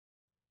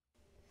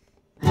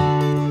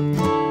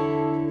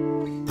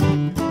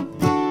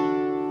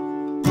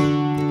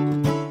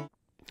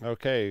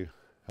Okay,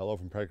 hello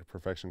from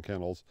Perfection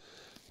Kennels.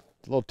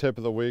 A little tip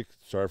of the week.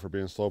 Sorry for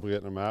being slow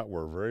getting them out.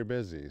 We're very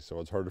busy, so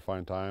it's hard to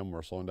find time.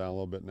 We're slowing down a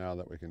little bit now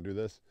that we can do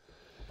this.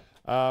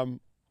 The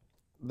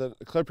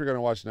clip you're going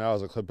to watch now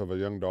is a clip of a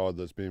young dog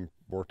that's being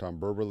worked on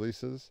bird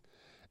releases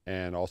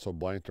and also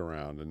blanked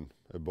around. And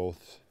in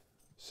both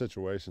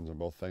situations and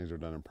both things are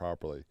done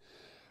improperly.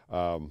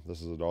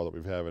 This is a dog that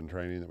we've had in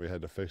training that we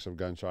had to fix of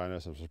gun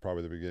shyness. This was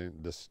probably the beginning.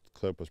 This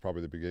clip was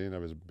probably the beginning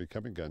of his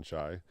becoming gun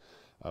shy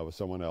with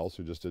someone else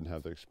who just didn't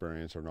have the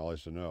experience or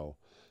knowledge to know.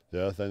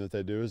 The other thing that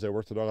they do is they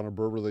work the dog on a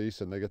bird release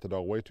and they get the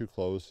dog way too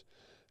close.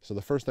 So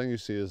the first thing you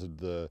see is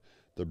the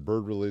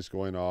bird release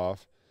going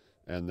off,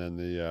 and then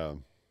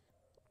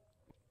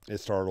it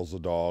startles the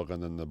dog,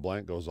 and then the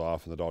blank goes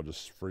off and the dog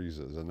just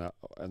freezes.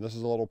 And this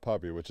is a little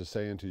puppy, which is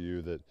saying to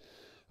you that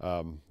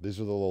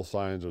these are the little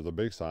signs, or the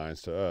big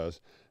signs to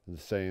us,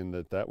 saying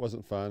that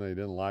wasn't fun and he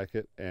didn't like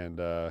it, and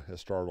it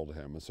startled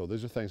him. And so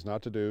these are things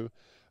not to do.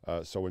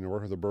 So when you're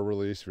working with a bird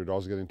release, if your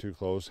dog's getting too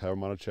close, have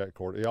him on a check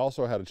cord. He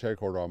also had a check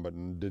cord on,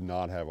 but did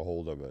not have a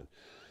hold of it.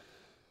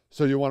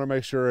 So you want to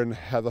make sure and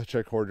have the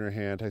check cord in your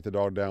hand, take the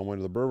dog downwind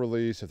of the bird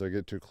release. If they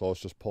get too close,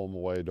 just pull them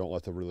away. Don't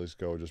let the release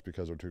go just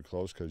because they're too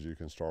close, because you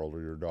can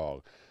startle your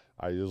dog.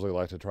 I usually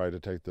like to try to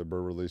take the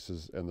bird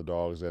releases and the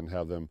dogs and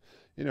have them,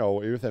 you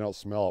know, even if they don't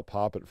smell it,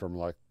 pop it from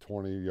like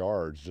 20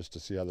 yards just to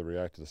see how they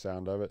react to the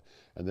sound of it.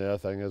 And the other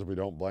thing is, we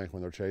don't blank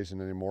when they're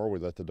chasing anymore. We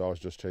let the dogs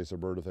just chase a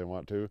bird if they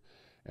want to,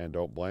 and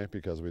don't blank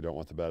because we don't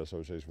want the bad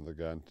association with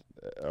the gun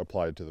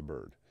applied to the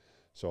bird.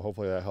 So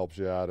hopefully that helps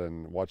you out,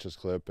 and watch this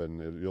clip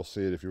and you'll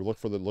see it. If you look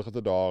at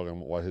the dog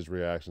and what his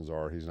reactions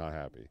are, he's not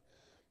happy.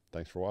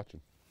 Thanks for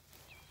watching.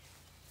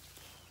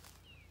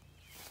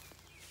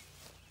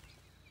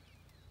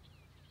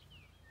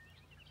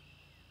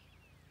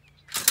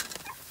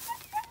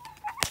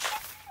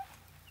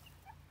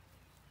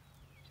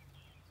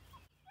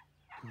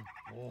 Good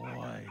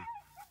boy.